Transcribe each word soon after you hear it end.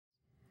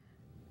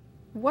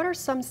What are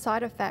some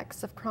side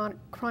effects of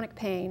chronic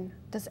pain?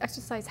 Does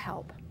exercise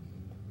help?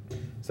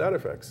 Side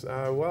effects.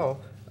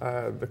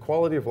 The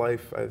quality of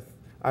life,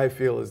 I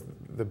feel, is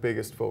the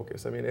biggest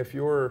focus. I mean, if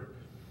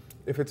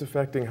it's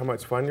affecting how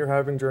much fun you're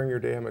having during your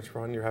day, how much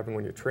fun you're having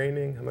when you're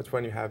training, how much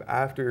fun you have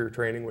after your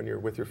training when you're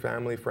with your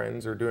family,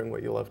 friends, or doing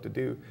what you love to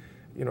do,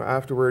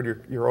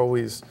 afterward you're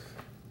always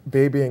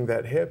babying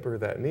that hip or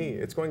that knee.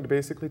 It's going to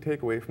basically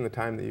take away from the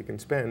time that you can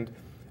spend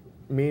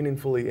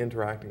meaningfully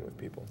interacting with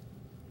people.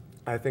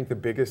 I think the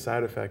biggest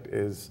side effect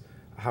is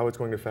how it's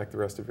going to affect the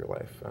rest of your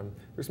life.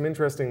 There's some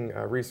interesting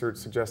research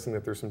suggesting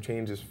that there's some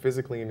changes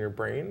physically in your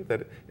brain,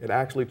 that it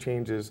actually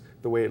changes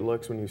the way it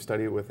looks when you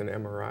study it with an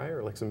MRI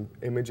or like some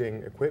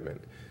imaging equipment.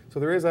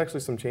 So there is actually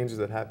some changes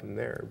that happen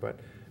there,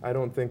 but I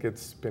don't think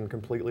it's been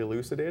completely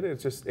elucidated.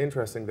 It's just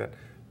interesting that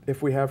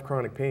if we have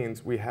chronic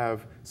pains, we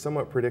have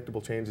somewhat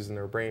predictable changes in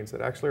our brains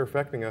that actually are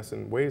affecting us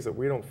in ways that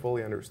we don't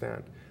fully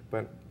understand.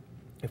 But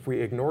if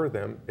we ignore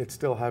them, it's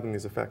still having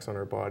these effects on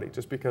our body.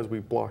 Just because we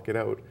block it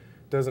out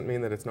doesn't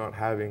mean that it's not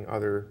having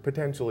other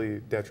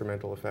potentially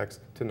detrimental effects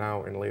to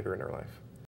now and later in our life.